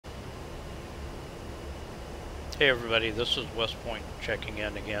Hey everybody, this is West Point checking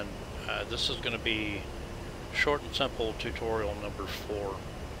in again. This is going to be short and simple tutorial number 4.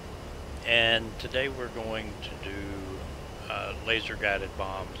 And today we're going to do laser guided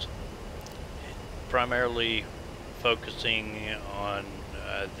bombs. Primarily focusing on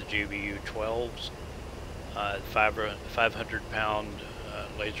the GBU-12s, 500 pound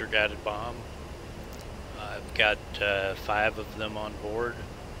laser guided bomb. I've got 5 of them on board,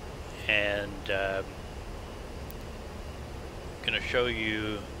 and going to show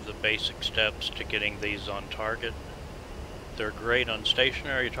you the basic steps to getting these on target. They're great on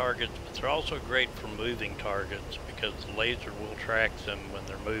stationary targets, but they're also great for moving targets because the laser will track them when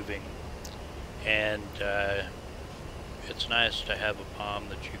they're moving, and it's nice to have a bomb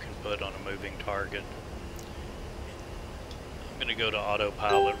that you can put on a moving target. I'm going to go to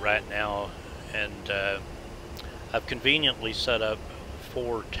autopilot right now, and I've conveniently set up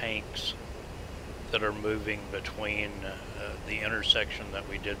 4 tanks that are moving between the intersection that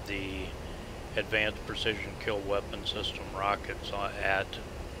we did the Advanced Precision Kill Weapon System rockets at.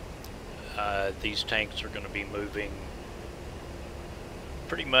 These tanks are going to be moving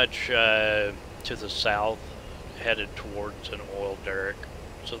pretty much to the south, headed towards an oil derrick,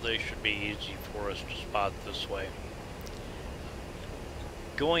 so they should be easy for us to spot this way.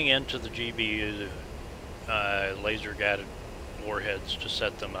 Going into the GBU laser guided warheads to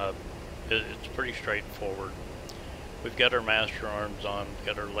set them up, it's pretty straightforward. We've got our master arms on, we've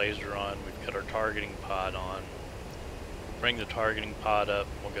got our laser on, we've got our targeting pod on. Bring the targeting pod up,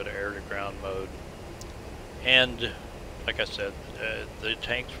 we'll go to air to ground mode. And like I said, the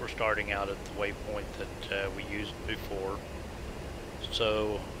tanks were starting out at the waypoint that we used before.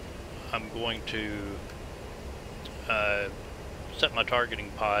 So I'm going to set my targeting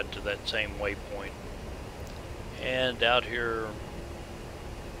pod to that same waypoint. And out here,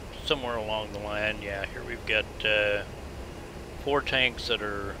 somewhere along the line, yeah, here we've got 4 tanks that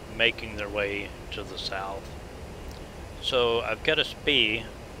are making their way to the south. So I've got a SPI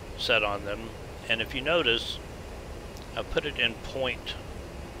set on them, and if you notice, I put it in point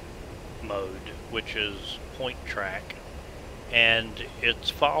mode, which is point track, and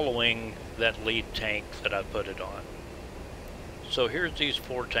it's following that lead tank that I put it on. So here's these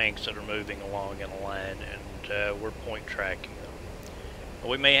 4 tanks that are moving along in a line, and we're point tracking them.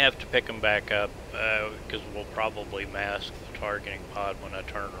 We may have to pick them back up because we'll probably mask the targeting pod when I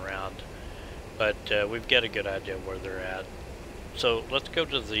turn around, but we've got a good idea where they're at. So let's go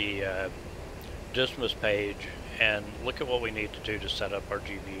to the Dismiss page and look at what we need to do to set up our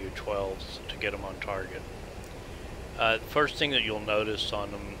GBU-12s to get them on target. The first thing that you'll notice on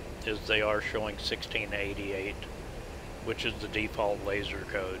them is they are showing 1688, which is the default laser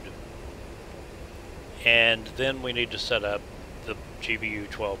code. And then we need to set up the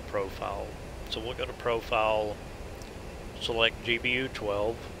GBU-12 profile. So we'll go to profile, select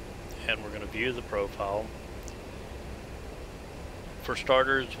GBU-12, and we're going to view the profile. For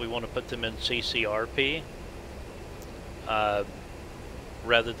starters, we want to put them in CCRP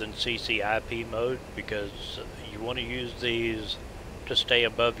rather than CCIP mode, because you want to use these to stay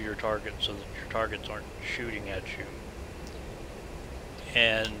above your target so that your targets aren't shooting at you.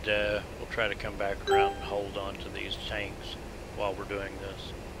 And we'll try to come back around and hold on to these tanks while we're doing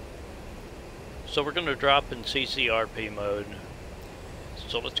this. So we're going to drop in CCRP mode.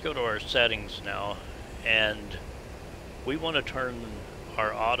 So let's go to our settings now, and we want to turn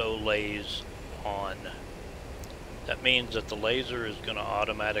our auto lays on. That means that the laser is going to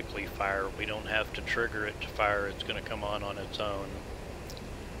automatically fire. We don't have to trigger it to fire, it's going to come on its own.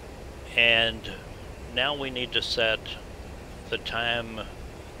 And now we need to set the time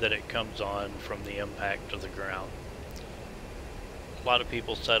that it comes on from the impact to the ground. A lot of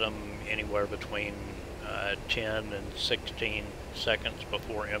people set them anywhere between 10 and 16 seconds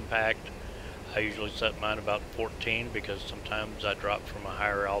before impact. I usually set mine about 14 because sometimes I drop from a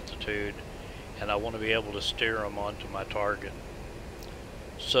higher altitude and I want to be able to steer them onto my target.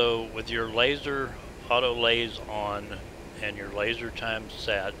 So with your laser auto lays on and your laser time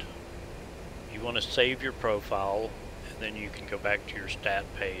set, you want to save your profile, and then you can go back to your stat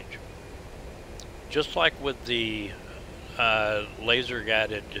page. Just like with the laser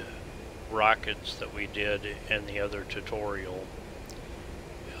guided rockets that we did in the other tutorial,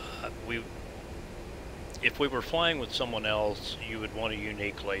 if we were flying with someone else, you would want a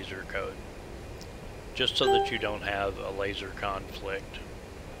unique laser code just so that you don't have a laser conflict.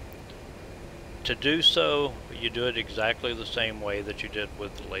 To do so, you do it exactly the same way that you did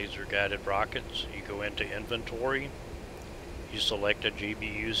with the laser guided rockets. You go into inventory, you select a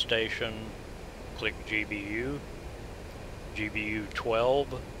GBU station, click GBU,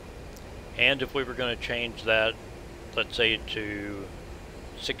 GBU-12, and if we were going to change that let's say to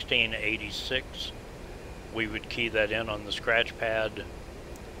 1686, we would key that in on the scratch pad,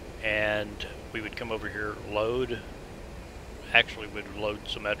 and we would come over here, load. Actually, we'd load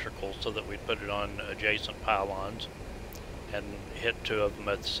symmetrical so that we'd put it on adjacent pylons and hit 2 of them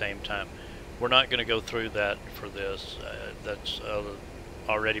at the same time. We're not going to go through that for this. That's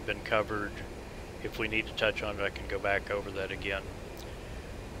already been covered. If we need to touch on it, I can go back over that again.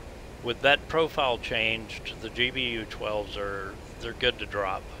 With that profile changed, the GBU-12s they're good to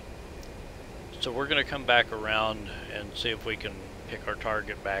drop. So we're going to come back around and see if we can pick our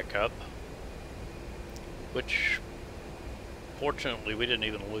target back up, which fortunately we didn't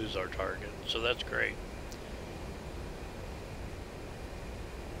even lose our target, so that's great.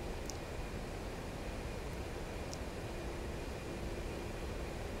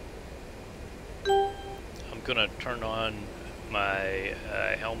 I'm going to turn on my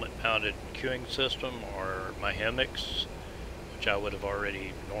helmet mounted cueing system, or my HEMIX, which I would have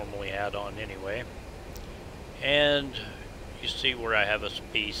already normally had on anyway. And you see where I have a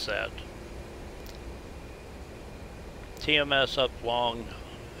SPI set. TMS up long,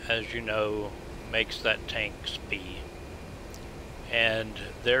 as you know, makes that tank SPI. And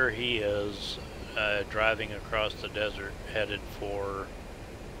there he is, driving across the desert, headed for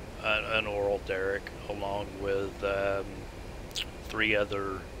an oral derrick, along with 3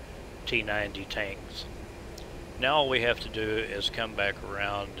 other T90 tanks. Now all we have to do is come back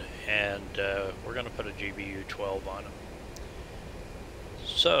around, and we're going to put a GBU-12 on him.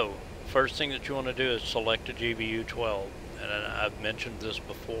 So, first thing that you want to do is select a GBU-12, and I've mentioned this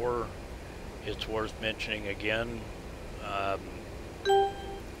before, it's worth mentioning again.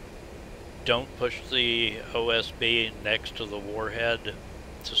 Don't push the OSB next to the warhead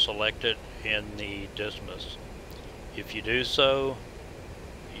to select it in the Dismas. If you do so,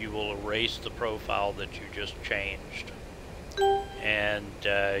 you will erase the profile that you just changed, and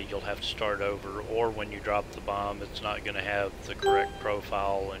you'll have to start over, or when you drop the bomb, it's not going to have the correct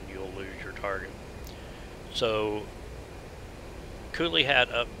profile and you'll lose your target. So coolie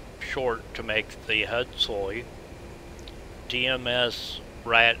hat up short to make the HUD soy, DMS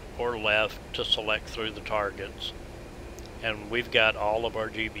right or left to select through the targets, and we've got all of our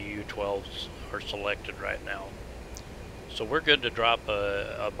GBU-12s are selected right now. So we're good to drop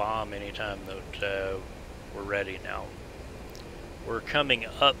a bomb anytime that we're ready now. We're coming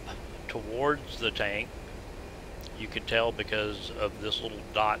up towards the tank. You can tell because of this little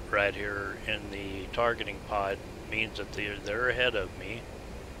dot right here in the targeting pod means that they're ahead of me.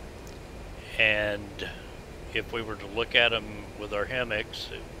 And if we were to look at them with our HEMIX,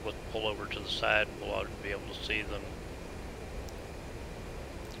 let's pull over to the side, we'll ought to be able to see them.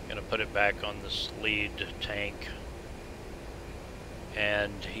 I'm going to put it back on this lead tank,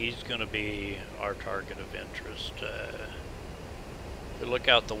 and he's going to be our target of interest. If we look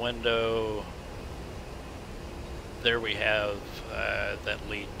out the window, there we have that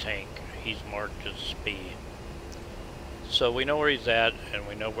lead tank. He's marked as SPI. So we know where he's at, and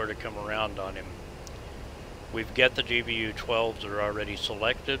we know where to come around on him. We've got the GBU-12s that are already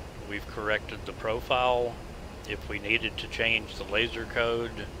selected. We've corrected the profile. If we needed to change the laser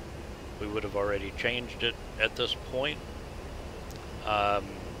code, we would have already changed it at this point.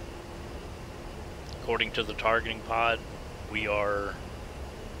 According to the targeting pod, we are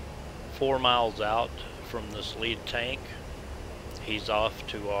 4 miles out from this lead tank. He's off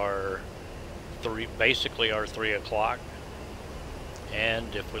to our basically our 3 o'clock.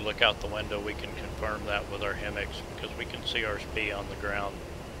 And if we look out the window, we can confirm that with our HEMIX because we can see our SPI on the ground.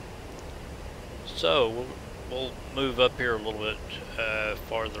 So we'll move up here a little bit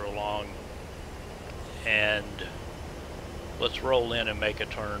farther along, and let's roll in and make a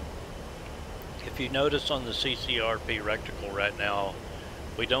turn. If you notice on the CCRP reticle right now,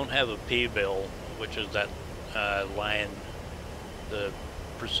 we don't have a PBIL, which is that line, the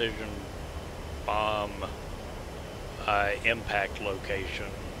precision bomb impact location.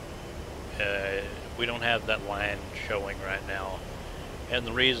 We don't have that line showing right now, and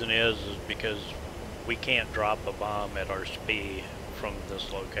the reason is because we can't drop a bomb at our SPI from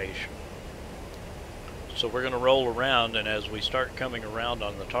this location. So we're going to roll around, and as we start coming around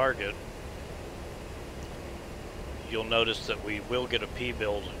on the target, you'll notice that we will get a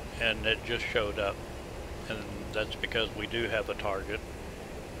PBIL, and it just showed up, and that's because we do have a target,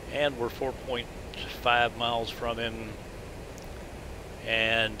 and we're 4.5 miles from him.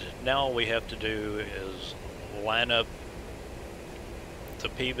 And now all we have to do is line up the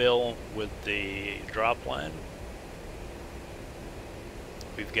PBIL with the drop line.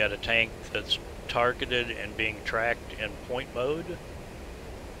 We've got a tank that's targeted and being tracked in point mode.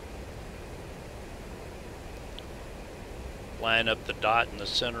 line up the dot in the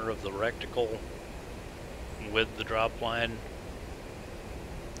center of the reticle with the drop line.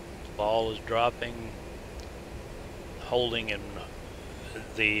 The ball is dropping, holding in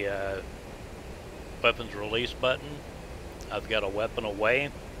the weapons release button. I've got a weapon away,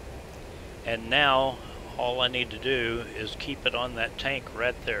 and now all I need to do is keep it on that tank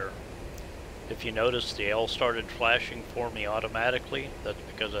right there. If you notice, the L started flashing for me automatically. That's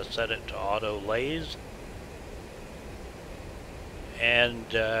because I set it to auto laze. And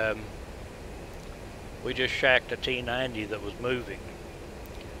we just shacked a T90 that was moving.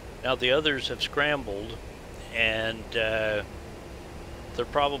 Now the others have scrambled, and they're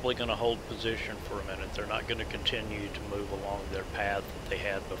probably going to hold position for a minute. They're not going to continue to move along their path that they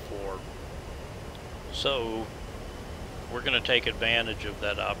had before. So we're going to take advantage of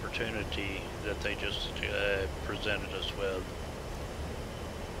that opportunity that they just presented us with.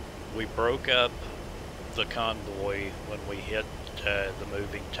 We broke up the convoy when we hit the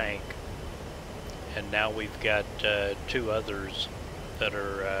moving tank, and now we've got 2 others that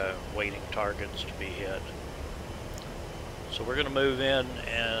are waiting targets to be hit. So we're going to move in,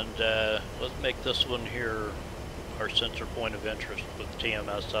 and let's make this one here our sensor point of interest with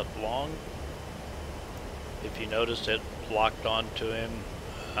TMS up long. If you notice, it locked onto him,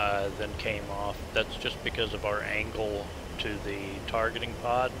 then came off. That's just because of our angle to the targeting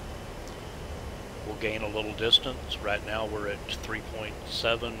pod. We'll gain a little distance. Right now we're at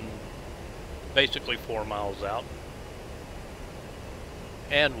 3.7, basically 4 miles out.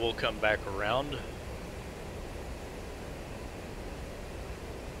 And we'll come back around.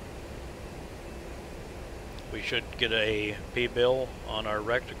 We should get a PBIL on our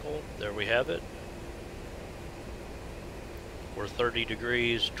reticle. There we have it. We're 30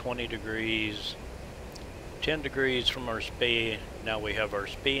 degrees, 20 degrees, 10 degrees from our SPI. Now we have our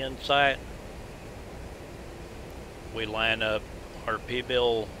SPI in sight. We line up our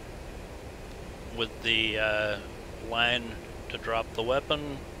PBIL with the line to drop the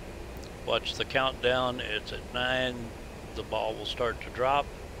weapon. Watch the countdown. It's at 9. The ball will start to drop.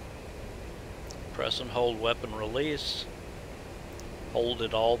 Press and hold weapon release. Hold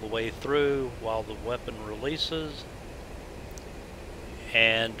it all the way through while the weapon releases.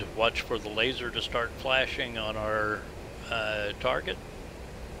 And watch for the laser to start flashing on our target.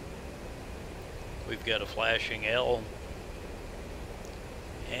 We've got a flashing L.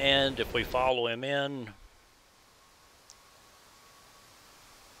 And if we follow him in,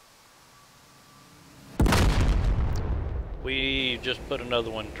 we just put another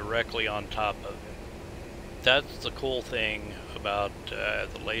one directly on top of him. That's the cool thing about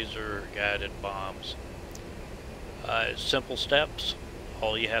the laser guided bombs. Simple steps.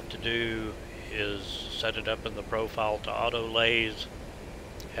 All you have to do is set it up in the profile to auto laze,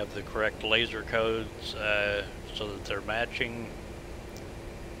 have the correct laser codes so that they're matching,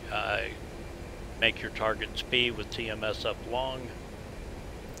 make your target SPI with TMS up long,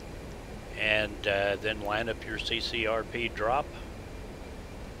 and then line up your CCRP drop,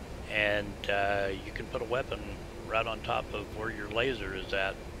 and you can put a weapon right on top of where your laser is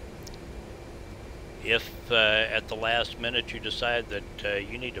at. If at the last minute you decide that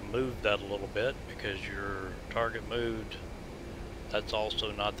you need to move that a little bit because your target moved, that's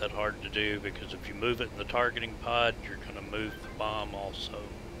also not that hard to do, because if you move it in the targeting pod, you're going to move the bomb also.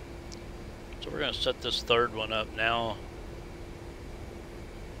 So we're going to set this third one up now.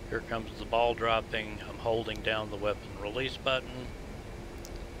 Here comes the ball dropping. I'm holding down the weapon release button.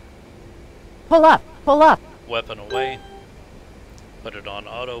 Pull up! Pull up! Weapon away. Put it on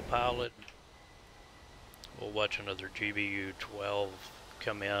autopilot. We'll watch another GBU-12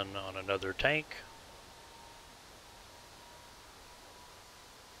 come in on another tank.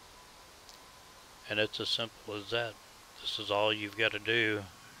 And it's as simple as that. This is all you've got to do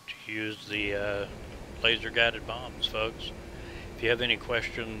to use the laser guided bombs, folks. If you have any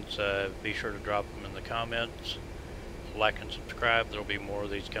questions, be sure to drop them in the comments. Like and subscribe. There'll be more of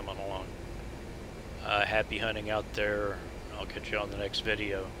these coming along. Happy hunting out there. I'll catch you on the next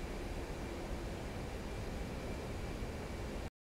video.